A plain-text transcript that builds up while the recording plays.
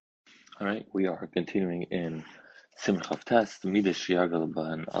All right, we are continuing in Siman test, middos shiagal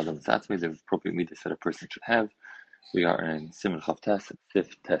ban adam zatzmi, the appropriate middos that a person should have. We are in Siman test,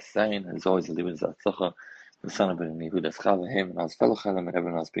 fifth test zayin, and as always, the libin zatzlacha, the son of Ben Yehuda Schava, him and his fellow chalim, and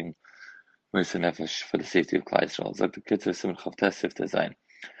everyone else being mercy nefesh for the safety of Klal Yisrael. Zok the kitzur Siman test, fifth test zayin.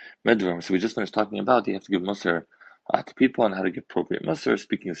 Medvar. So we just finished talking about you have to give musar to people and how to give appropriate musar.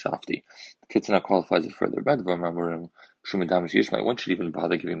 Speaking softy, the kitzur now qualifies it further. Medvar. One should even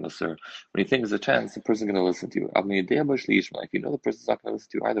bother giving musar when you think there's a chance the person's going to listen to you. If you know the person's not going to listen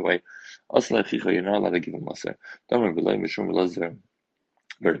to you either way, you're not allowed to give him musar.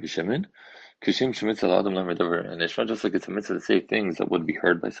 And it's not just like it's a mitzvah to say things that would be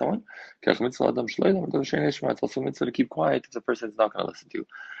heard by someone. It's also a mitzvah to keep quiet if the person is not going to listen to you.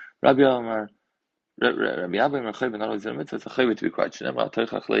 Rabbi Amar, Rabbi Abba Merchayv, not only is it a mitzvah, it's a chayv to be quiet.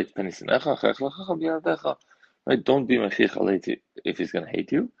 Right? Don't be mechich aleit if he's going to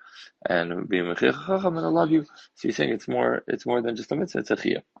hate you, and be mechich chacham and love you. So you're saying it's more than just a mitzvah. It's a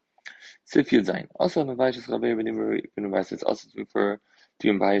chiyah. Sif Yud Zayin. Also, it's also to refer to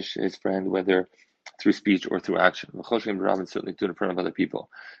invite his friend, whether through speech or through action. Certainly do it in front of other people.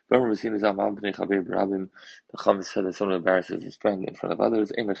 The Chacham said that someone embarrasses his friend in front of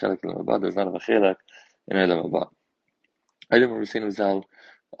others. There's not a chelak in Elam Haba. I remember seeing Zal.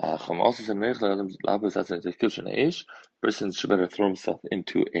 Chacham also said person should better throw himself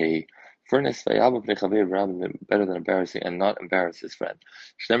into a furnace better than embarrassing and not embarrass his friend.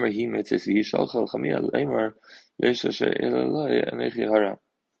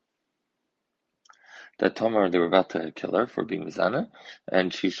 That Tamar, they were about to kill her for being Mizana,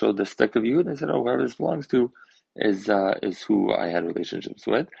 and she showed the stick of Yehud and said, "Oh, whoever this belongs to is who I had relationships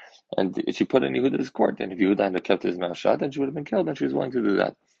with." And she put in Yehuda's court, and if Yehuda had kept his mouth shut, then she would have been killed, and she was willing to do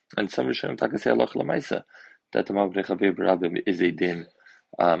that. And some Rishonim say Allah Lamaisa, that the Mavnei Chaver Barabim is a din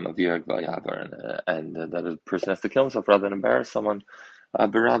of Yerag V'Yavar, and that a person has to kill himself rather than embarrass someone.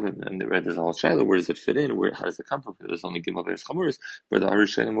 Barabim, and there's a whole shadow. Where does it fit in? How does it come from? There's only Gimel Ve'es Chamuris, where the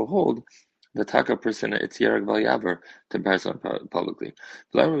Arishonim will hold the taka person, it's Yerag V'Yavar to embarrass someone publicly.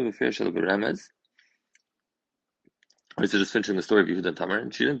 I was just finishing the story of Yehuda and Tamar,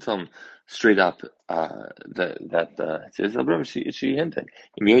 and she didn't tell him straight up she hinted.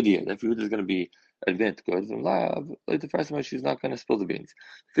 If Yehuda is going to be advanced good, then like the first time she's not going to spill the beans.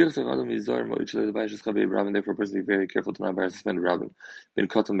 Therefore, a person be very careful to not embarrass his friend Rabbin. Been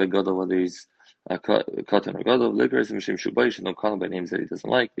cotton by God, whether he's cotton or God of liquors, and Mishim Shubai, don't call him by names that he doesn't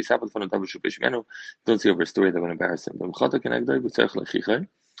like. He's happened from a double Shubai. Don't see over a story that would embarrass him.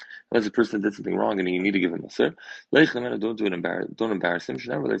 Unless a person did something wrong and you need to give him a sir, don't do it don't embarrass him.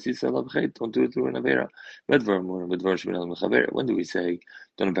 Don't do it through an avera. When do we say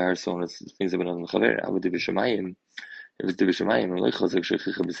don't embarrass someone with things that have been on the chaver? If it's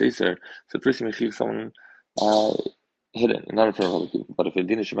divishamayim, so the person may someone hidden, not in front of other people. But if a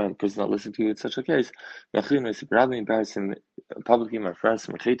din the person not listening to you, it's such a case. Embarrass him publicly, my friends,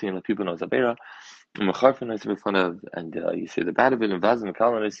 and let people know it's avera. And you say the bad of it, and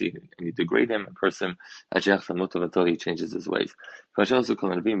you degrade him and curse him until he changes his ways. Like all the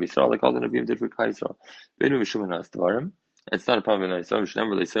Nevi'im did for Klal Yisrael. It's not a problem in Islam.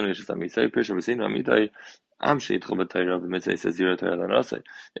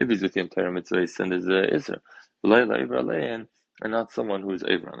 If he's with him, Torah mitzvah send his Isra. And not someone who is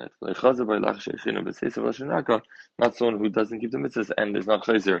over on it. Not someone who doesn't keep the mitzvahs and is not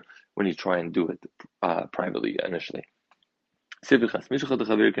chazer when you try and do it privately initially. Someone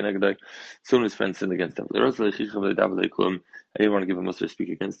his friends sinned against him. I didn't want to give him muster to speak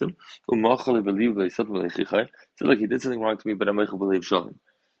against him. So like he did something wrong to me, but I'm like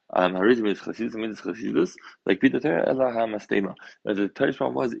Peter the Torah's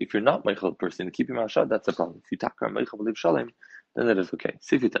problem was if you're not Michael person, keep your mouth shut, that's a problem. If you talk about Michael believe Shalom, then that is okay.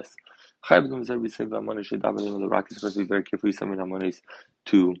 See if you test. We say the rock is supposed to be very careful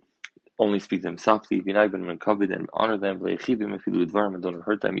to only speak to them softly, be nice and covered and honor them, if you do dvarim and don't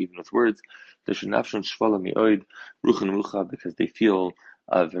hurt them even with words. They should not because they feel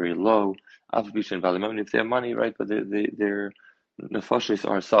very low. If they have money, right, but their nefashos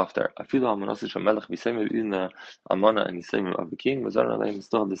are softer. I feel even the amana and the of the king was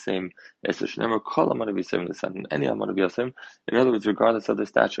still have the same any amana. In other words, regardless of their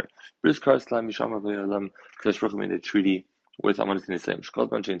stature. Because made a treaty with Amanis in the same.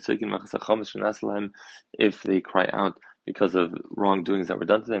 If they cry out because of wrongdoings that were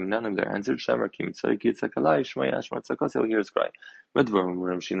done to them, none of their answered Shemer he'll hear his cry.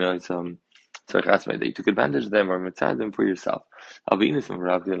 That you took advantage of them or mitzad them for yourself. But if a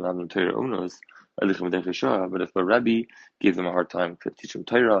rabbi gave them a hard time to teach them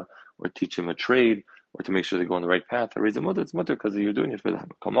Torah or teach him a trade, or to make sure they go on the right path, or raise a mother, it's mother because you're doing it for them.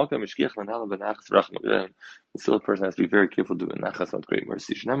 Still, a person has to be very careful doing nachas, not great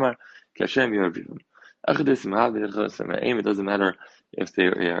mercy. It doesn't matter if they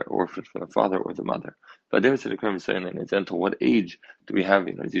are orphaned from the father or the mother. But then it's until what age do we have,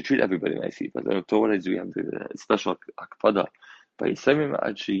 you treat everybody nicely, but until what age do we have the special akpada? By Yisayim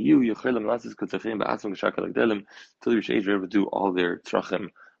till you reach age, you're able to do all their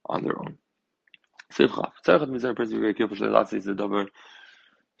tzrachim on their own. Seif means a person very careful. A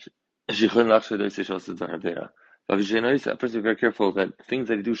person very careful that things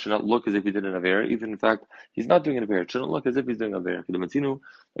that he do should not look as if he did an avera. Even in fact, he's not doing an avera. It shouldn't look as if he's doing an avera.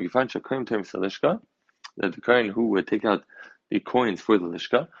 Like you find that the kohen who would take out the coins for the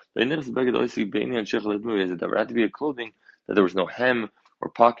lishka, there had to be a clothing that there was no hem or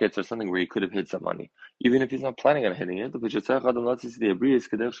pockets or something where he could have hid some money, even if he's not planning on hitting it. Because the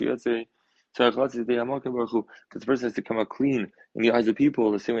person has to come out clean in the eyes of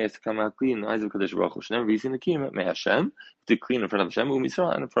people, the same way he has to come out clean in the eyes of Kadosh Baruch Hu. Never be seen the kiyum may Hashem to clean in front of Hashem,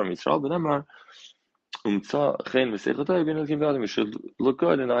 Yisrael, and in front of Yisrael. But we should look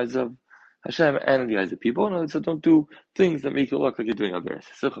good in the eyes of Hashem and in the eyes of people. And so don't do things that make you look like you're doing averes.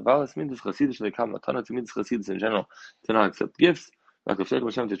 In general, to not accept gifts. To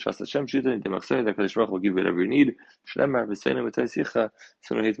trust Hashem, that Kadosh Baruch will give you whatever you need. What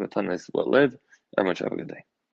live. Everyone should have a good day.